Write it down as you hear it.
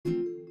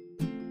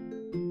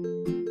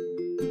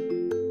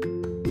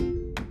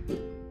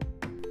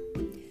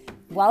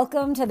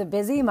Welcome to the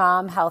Busy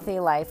Mom Healthy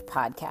Life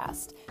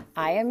podcast.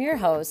 I am your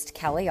host,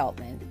 Kelly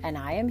Altman, and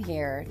I am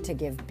here to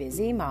give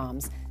busy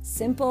moms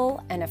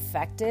simple and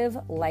effective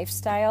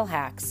lifestyle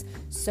hacks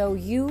so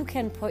you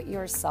can put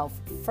yourself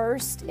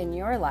first in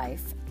your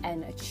life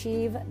and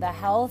achieve the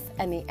health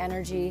and the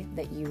energy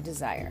that you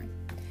desire.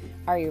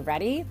 Are you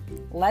ready?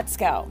 Let's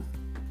go.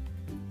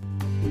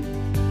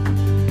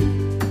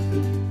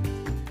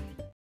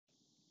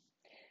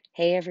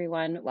 Hey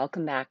everyone,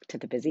 welcome back to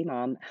the Busy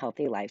Mom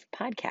Healthy Life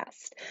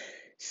podcast.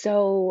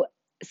 So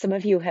some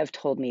of you have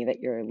told me that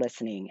you're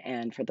listening,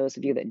 and for those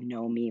of you that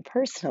know me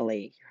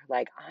personally, you're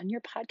like, on your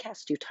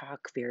podcast, you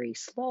talk very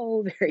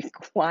slow, very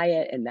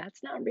quiet, and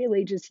that's not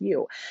really just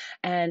you.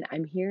 And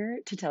I'm here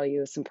to tell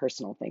you some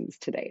personal things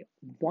today.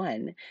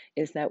 One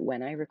is that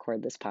when I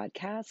record this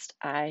podcast,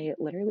 I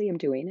literally am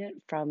doing it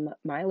from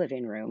my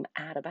living room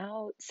at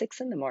about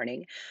 6 a.m.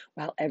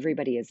 while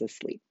everybody is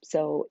asleep.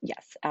 So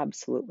yes,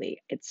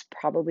 absolutely. It's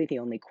probably the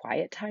only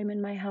quiet time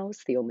in my house,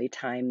 the only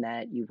time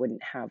that you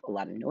wouldn't have a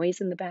lot of noise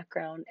in the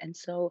background. And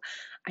so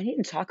I need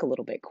to talk a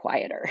little bit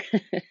quieter.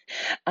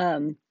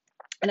 um,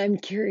 and I'm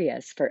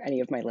curious for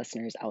any of my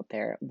listeners out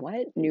there,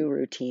 what new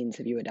routines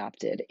have you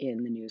adopted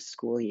in the new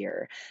school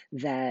year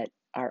that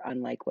are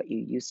unlike what you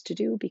used to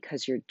do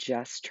because you're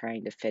just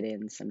trying to fit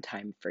in some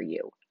time for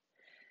you?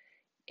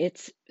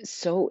 It's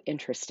so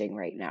interesting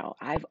right now.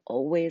 I've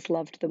always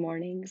loved the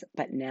mornings,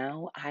 but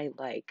now I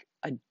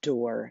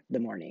adore the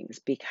mornings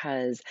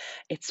because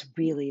it's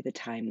really the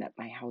time that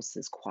my house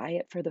is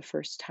quiet for the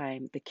first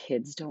time. The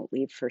kids don't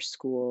leave for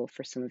school.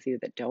 For some of you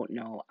that don't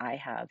know, I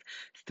have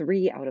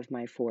 3 out of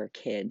my 4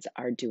 kids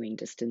are doing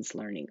distance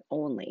learning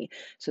only.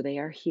 So they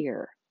are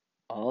here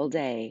all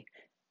day,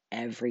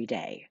 every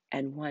day.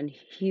 And one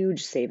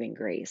huge saving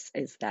grace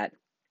is that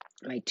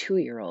my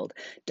 2-year-old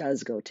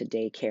does go to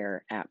daycare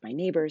at my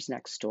neighbor's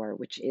next door,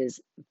 which is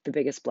the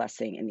biggest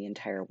blessing in the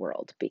entire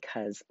world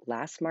because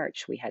last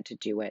March we had to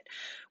do it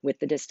with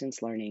the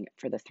distance learning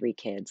for the 3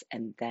 kids,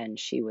 and then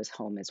she was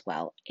home as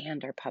well.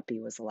 And our puppy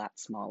was a lot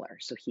smaller,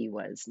 so he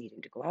was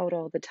needing to go out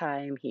all the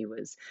time. He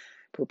was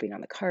pooping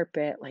on the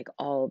carpet, like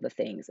all the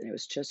things, and it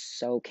was just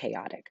so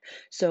chaotic.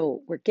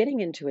 So we're getting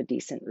into a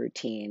decent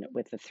routine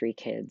with the 3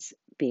 kids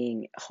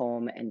being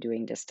home and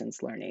doing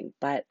distance learning.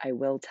 But I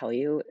will tell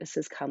you, this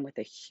has come with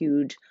a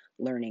huge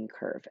learning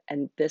curve.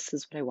 And this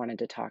is what I wanted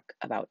to talk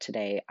about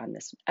today on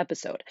this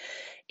episode,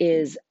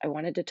 is I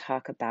wanted to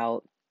talk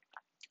about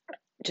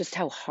just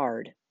how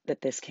hard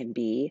that this can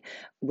be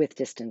with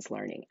distance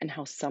learning and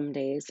how some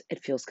days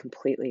it feels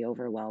completely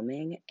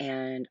overwhelming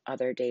and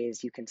other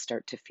days you can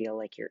start to feel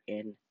like you're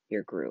in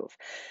your groove.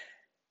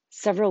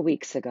 Several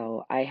weeks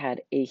ago, I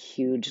had a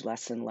huge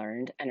lesson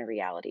learned and a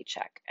reality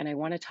check. And I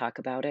want to talk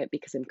about it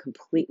because I'm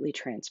completely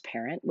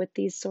transparent with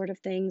these sort of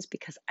things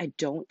because I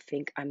don't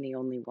think I'm the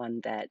only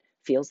one that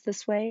feels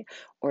this way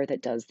or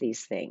that does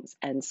these things.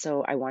 And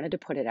so I wanted to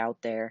put it out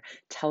there,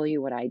 tell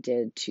you what I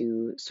did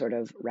to sort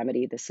of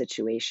remedy the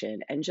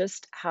situation and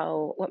just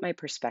what my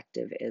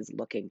perspective is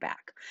looking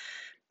back.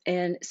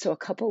 And so a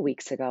couple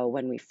weeks ago,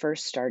 when we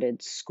first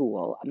started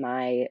school,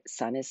 my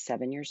son is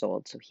 7 years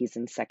old, so he's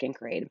in second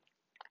grade.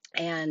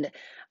 And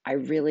I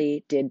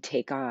really did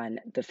take on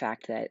the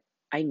fact that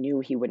I knew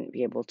he wouldn't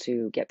be able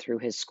to get through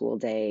his school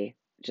day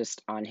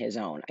just on his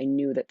own. I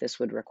knew that this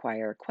would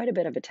require quite a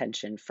bit of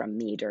attention from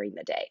me during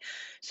the day.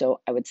 So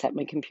I would set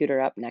my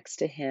computer up next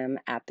to him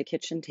at the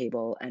kitchen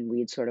table and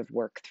we'd sort of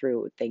work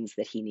through things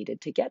that he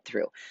needed to get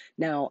through.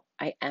 Now,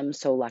 I am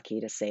so lucky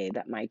to say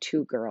that my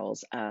 2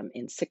 girls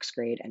in 6th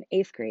grade and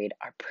 8th grade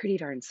are pretty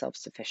darn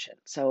self-sufficient.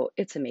 So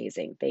it's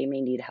amazing. They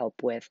may need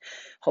help with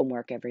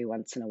homework every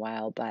once in a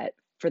while, but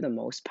for the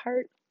most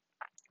part,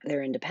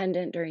 they're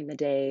independent during the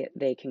day.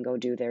 They can go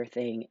do their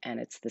thing. And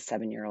it's the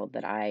 7-year-old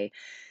that I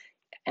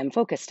am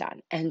focused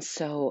on. And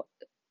so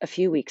a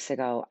few weeks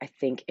ago, I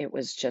think it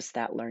was just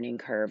that learning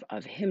curve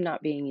of him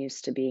not being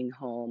used to being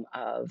home,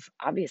 of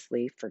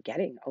obviously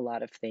forgetting a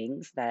lot of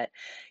things that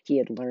he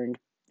had learned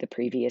the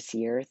previous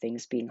year,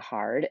 things being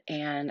hard.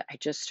 And I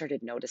just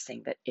started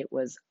noticing that it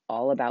was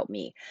all about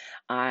me.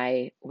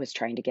 I was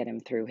trying to get him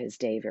through his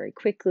day very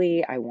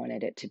quickly. I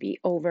wanted it to be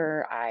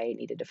over. I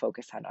needed to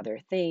focus on other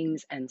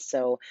things. And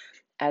so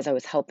as I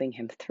was helping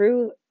him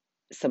through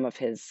some of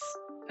his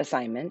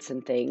assignments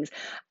and things,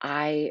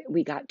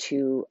 we got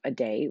to a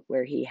day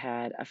where he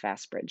had a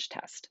fast bridge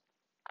test.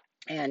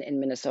 And in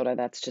Minnesota,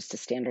 that's just a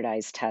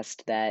standardized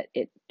test that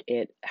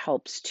it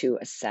helps to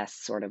assess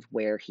sort of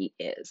where he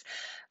is.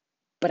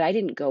 But I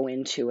didn't go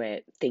into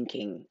it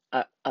thinking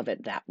of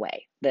it that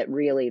way, that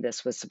really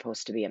this was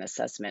supposed to be an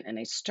assessment. And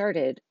I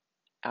started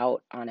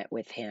out on it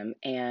with him,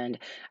 and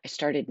I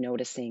started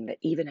noticing that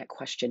even at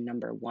question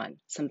number 1,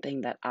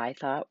 something that I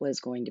thought was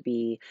going to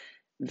be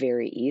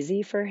very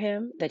easy for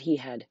him, that he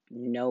had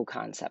no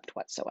concept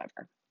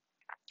whatsoever.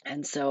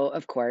 And so,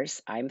 of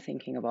course, I'm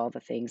thinking of all the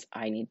things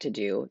I need to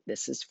do.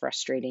 This is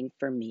frustrating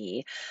for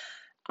me.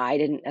 I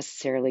didn't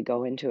necessarily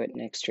go into it in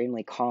an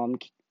extremely calm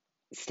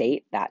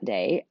state that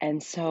day.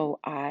 And so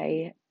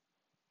I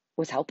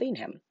was helping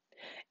him.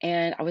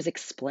 And I was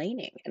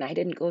explaining, and I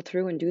didn't go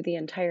through and do the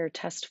entire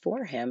test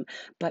for him.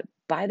 But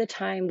by the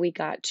time we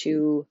got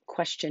to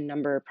question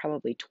number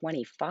probably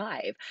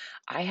 25,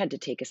 I had to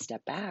take a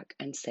step back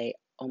and say,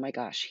 oh my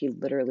gosh, he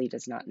literally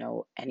does not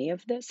know any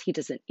of this. He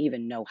doesn't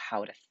even know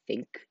how to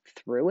think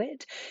through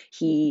it.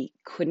 He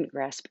couldn't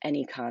grasp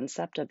any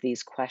concept of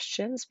these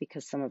questions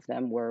because some of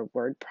them were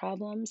word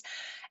problems.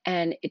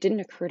 And it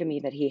didn't occur to me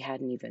that he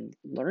hadn't even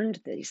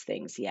learned these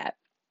things yet,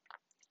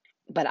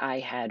 but I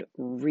had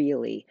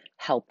really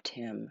helped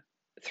him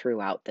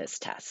throughout this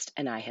test,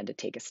 and I had to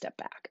take a step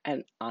back.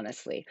 And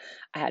honestly,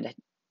 I had to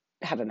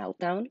have a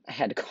meltdown. I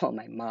had to call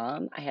my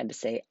mom. I had to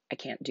say, I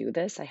can't do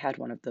this. I had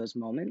one of those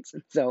moments.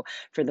 And so,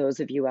 for those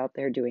of you out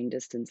there doing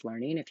distance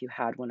learning, if you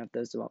had one of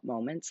those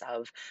moments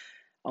of,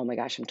 oh my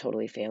gosh, I'm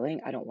totally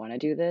failing. I don't want to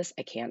do this.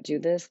 I can't do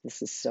this.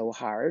 This is so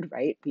hard,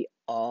 right? We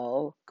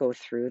all go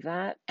through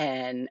that.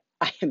 And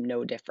I am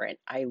no different.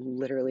 I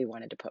literally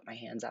wanted to put my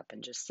hands up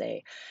and just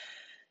say,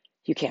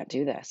 you can't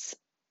do this.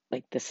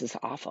 Like, this is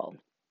awful.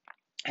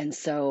 And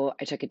so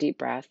I took a deep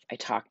breath, I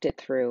talked it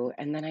through,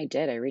 and then I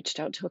did. I reached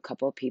out to a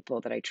couple of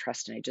people that I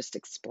trust and I just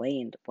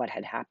explained what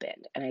had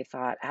happened. And I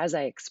thought, as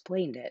I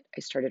explained it, I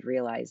started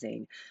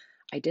realizing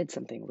I did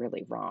something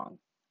really wrong.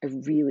 I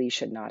really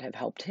should not have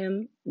helped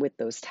him with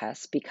those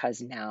tests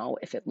because now,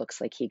 if it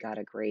looks like he got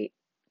a great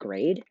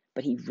grade,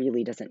 but he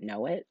really doesn't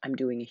know it, I'm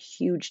doing a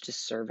huge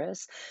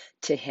disservice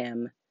to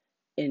him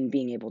in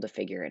being able to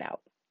figure it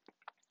out.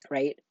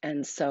 Right.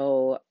 And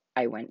so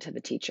I went to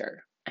the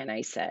teacher and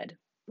I said,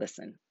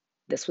 listen,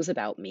 this was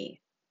about me.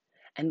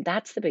 And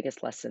that's the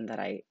biggest lesson that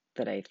I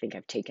think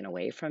I've taken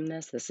away from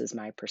this. This is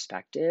my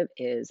perspective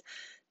is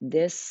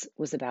this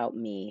was about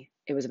me.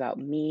 It was about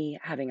me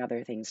having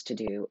other things to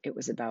do. It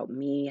was about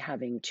me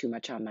having too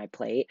much on my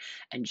plate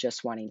and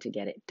just wanting to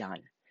get it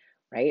done.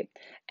 Right.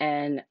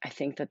 And I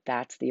think that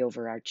that's the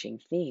overarching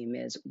theme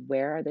is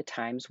where are the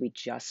times we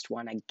just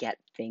want to get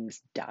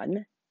things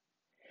done,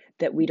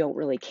 that we don't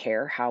really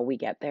care how we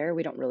get there.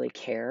 We don't really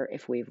care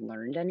if we've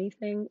learned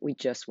anything. We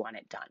just want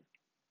it done.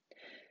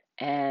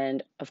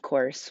 And of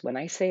course, when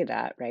I say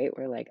that, right,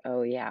 we're like,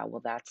 oh yeah,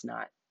 well that's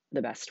not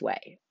the best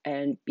way.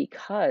 And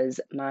because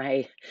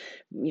my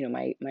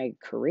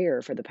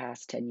career for the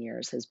past 10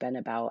 years has been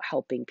about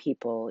helping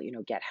people,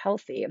 get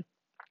healthy,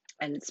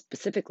 and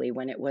specifically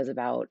when it was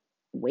about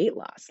weight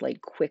loss,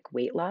 like quick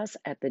weight loss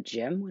at the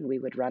gym, when we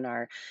would run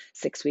our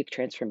 6-week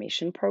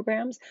transformation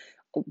programs,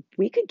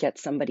 we could get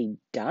somebody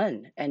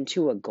done and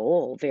to a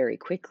goal very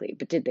quickly.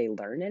 But did they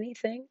learn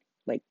anything?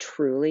 Like,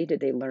 truly, did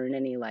they learn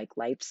any like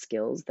life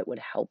skills that would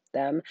help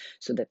them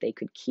so that they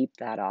could keep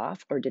that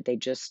off? Or did they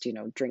just,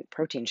 drink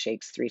protein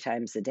shakes 3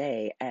 times a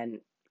day and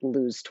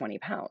lose 20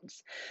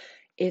 pounds?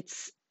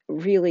 It's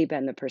really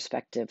been the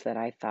perspective that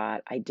I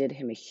thought I did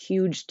him a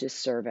huge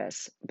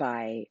disservice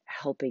by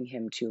helping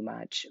him too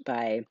much,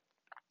 by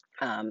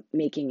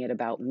making it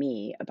about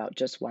me, about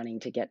just wanting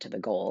to get to the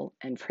goal.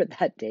 And for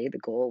that day, the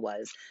goal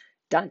was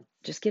done,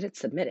 just get it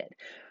submitted,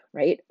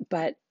 right?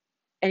 But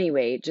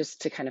anyway,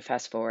 just to kind of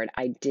fast forward,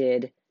 I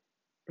did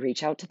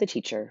reach out to the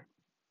teacher.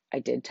 I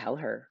did tell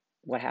her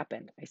what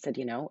happened. I said,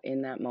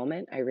 in that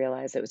moment, I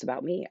realized it was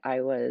about me.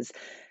 I was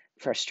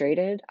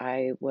frustrated.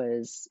 I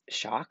was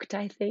shocked,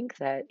 I think,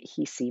 that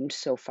he seemed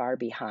so far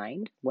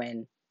behind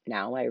when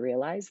now I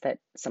realize that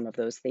some of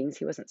those things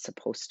he wasn't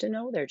supposed to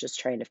know. They're just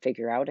trying to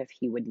figure out if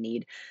he would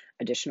need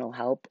additional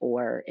help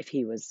or if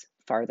he was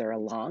farther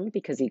along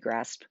because he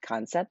grasped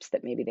concepts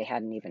that maybe they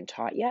hadn't even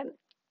taught yet.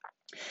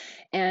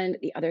 And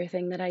the other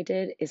thing that I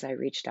did is I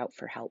reached out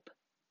for help.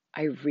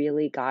 I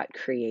really got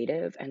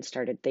creative and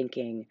started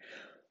thinking,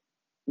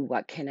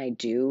 what can I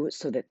do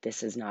so that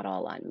this is not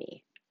all on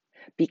me?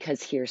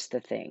 Because here's the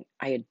thing,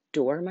 I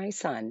adore my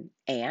son,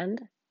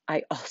 and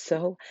I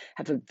also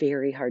have a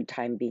very hard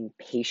time being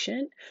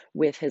patient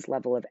with his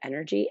level of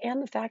energy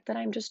and the fact that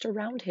I'm just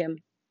around him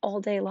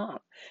all day long.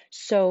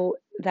 So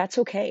that's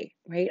okay,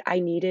 right? I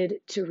needed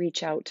to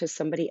reach out to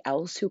somebody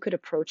else who could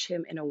approach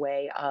him in a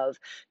way of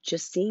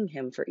just seeing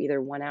him for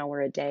either 1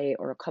 hour a day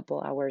or a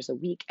couple hours a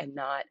week and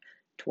not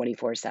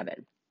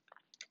 24/7.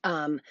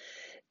 Um,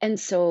 and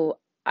so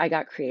I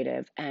got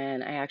creative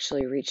and I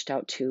actually reached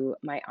out to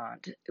my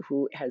aunt,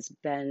 who has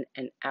been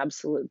an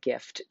absolute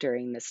gift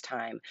during this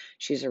time.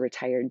 She's a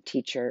retired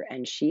teacher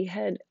and she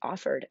had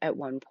offered at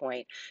one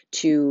point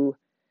to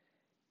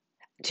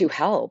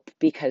help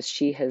because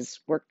she has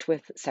worked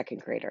with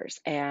second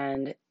graders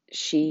and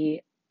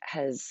she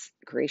has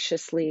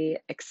graciously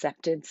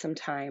accepted some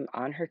time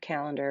on her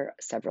calendar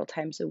several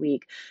times a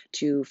week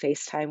to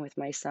FaceTime with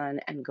my son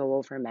and go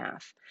over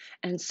math.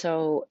 And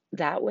so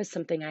that was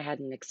something I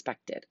hadn't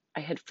expected. I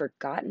had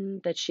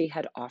forgotten that she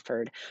had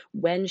offered.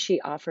 When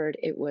she offered,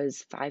 it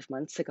was 5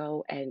 months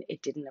ago and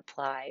it didn't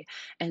apply.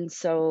 And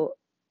so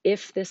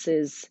if this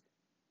is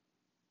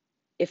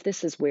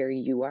where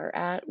you are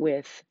at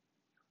with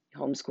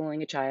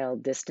homeschooling a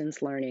child,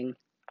 distance learning,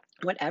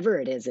 whatever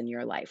it is in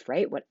your life,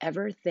 right?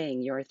 Whatever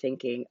thing you're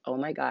thinking, oh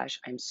my gosh,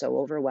 I'm so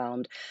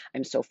overwhelmed.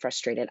 I'm so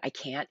frustrated. I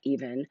can't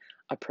even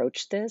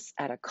approach this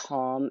at a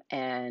calm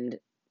and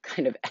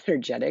kind of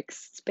energetic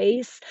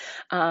space,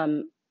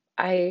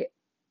 I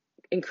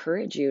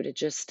encourage you to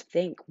just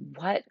think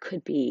what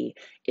could be,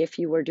 if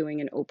you were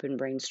doing an open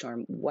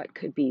brainstorm, what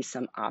could be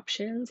some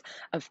options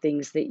of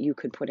things that you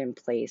could put in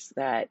place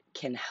that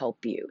can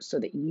help you so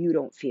that you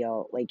don't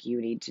feel like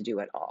you need to do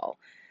it all.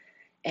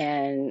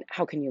 And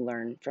how can you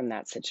learn from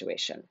that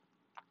situation?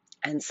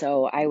 And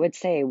so I would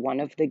say one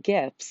of the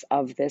gifts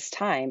of this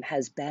time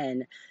has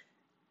been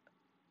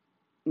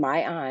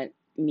my aunt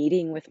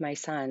meeting with my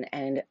son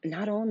and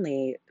not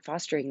only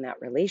fostering that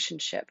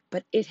relationship,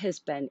 but it has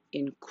been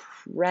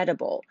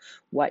incredible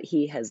what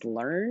he has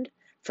learned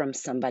from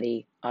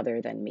somebody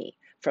other than me,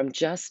 from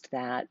just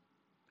that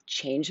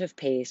change of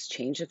pace,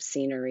 change of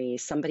scenery,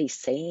 somebody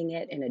saying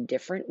it in a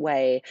different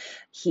way.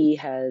 He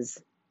has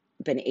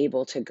been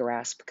able to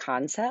grasp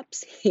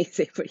concepts. He's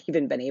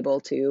even been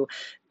able to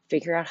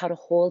figure out how to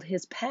hold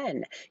his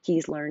pen.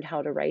 He's learned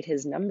how to write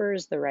his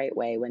numbers the right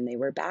way when they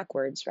were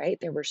backwards, right?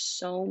 There were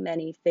so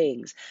many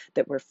things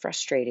that were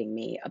frustrating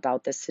me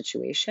about this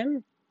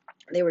situation.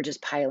 They were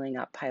just piling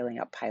up, piling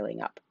up,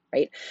 piling up,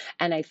 right?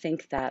 And I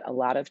think that a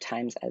lot of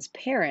times as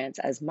parents,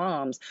 as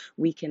moms,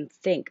 we can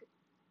think,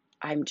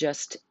 I'm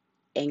just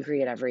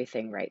angry at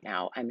everything right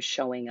now. I'm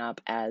showing up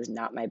as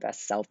not my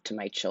best self to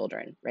my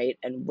children, right?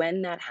 And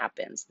when that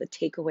happens, the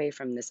takeaway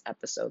from this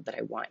episode that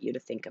I want you to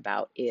think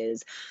about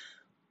is,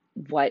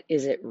 what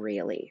is it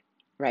really,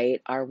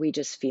 right? Are we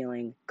just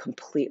feeling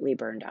completely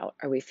burned out?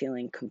 Are we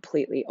feeling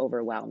completely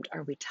overwhelmed?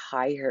 Are we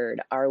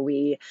tired? Are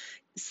we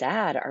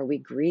sad? Are we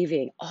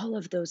grieving? All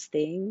of those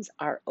things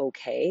are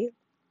okay.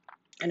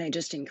 And I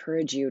just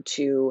encourage you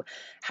to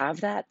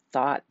have that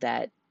thought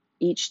that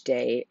each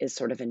day is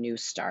sort of a new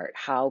start.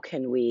 How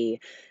can we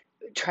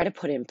try to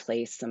put in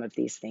place some of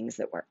these things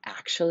that we're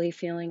actually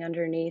feeling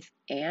underneath,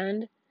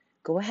 and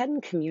go ahead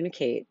and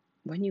communicate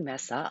when you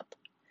mess up?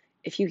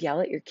 If you yell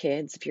at your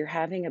kids, if you're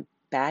having a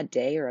bad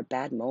day or a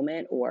bad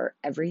moment, or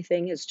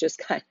everything is just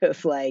kind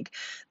of like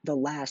the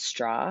last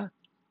straw,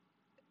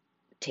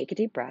 take a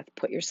deep breath,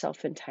 put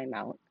yourself in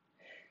timeout,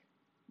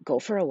 go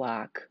for a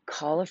walk,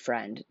 call a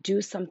friend,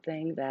 do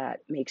something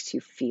that makes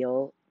you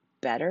feel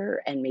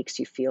better and makes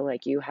you feel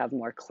like you have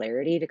more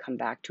clarity to come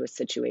back to a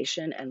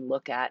situation and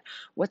look at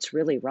what's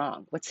really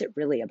wrong. What's it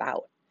really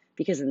about?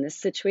 Because in this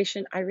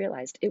situation, I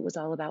realized it was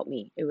all about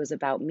me. It was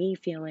about me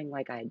feeling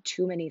like I had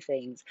too many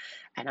things,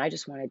 and I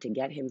just wanted to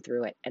get him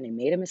through it. And I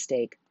made a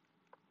mistake,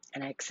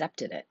 and I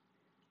accepted it.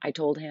 I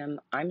told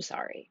him, I'm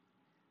sorry.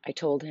 I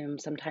told him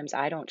sometimes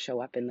I don't show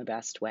up in the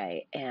best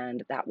way,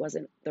 and that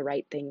wasn't the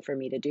right thing for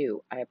me to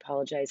do. I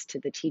apologized to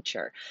the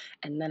teacher,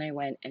 and then I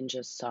went and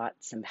just sought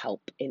some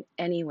help in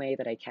any way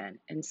that I can.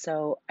 And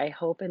so I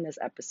hope in this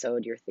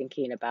episode you're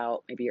thinking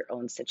about maybe your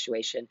own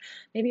situation.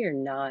 Maybe you're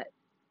not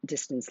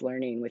distance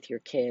learning with your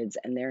kids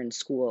and they're in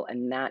school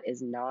and that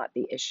is not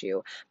the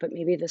issue, but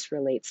maybe this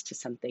relates to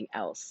something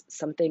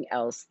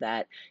else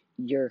that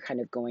you're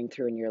kind of going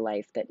through in your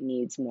life that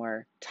needs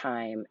more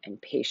time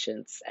and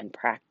patience and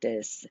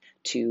practice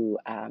to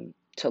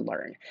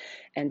learn.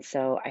 And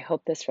so I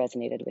hope this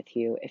resonated with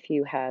you. If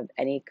you have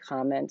any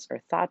comments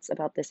or thoughts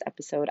about this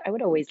episode, I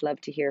would always love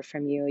to hear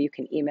from you. You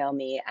can email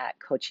me at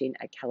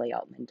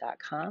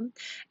coaching@kellyaltman.com.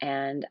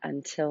 And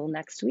until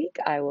next week,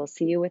 I will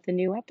see you with a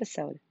new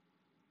episode.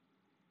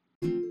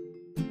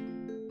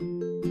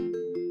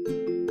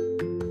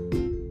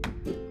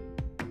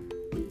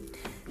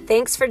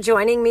 Thanks for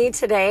joining me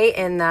today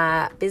in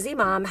the Busy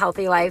Mom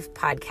Healthy Life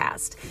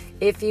podcast.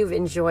 If you've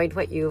enjoyed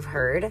what you've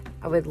heard,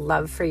 I would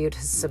love for you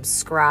to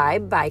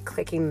subscribe by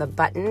clicking the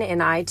button in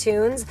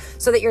iTunes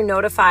so that you're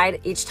notified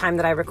each time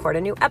that I record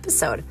a new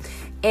episode.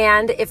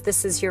 And if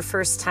this is your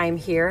first time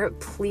here,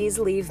 please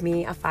leave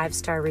me a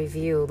 5-star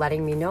review,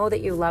 letting me know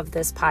that you love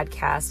this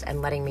podcast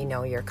and letting me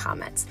know your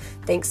comments.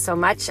 Thanks so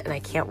much, and I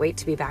can't wait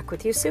to be back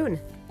with you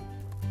soon.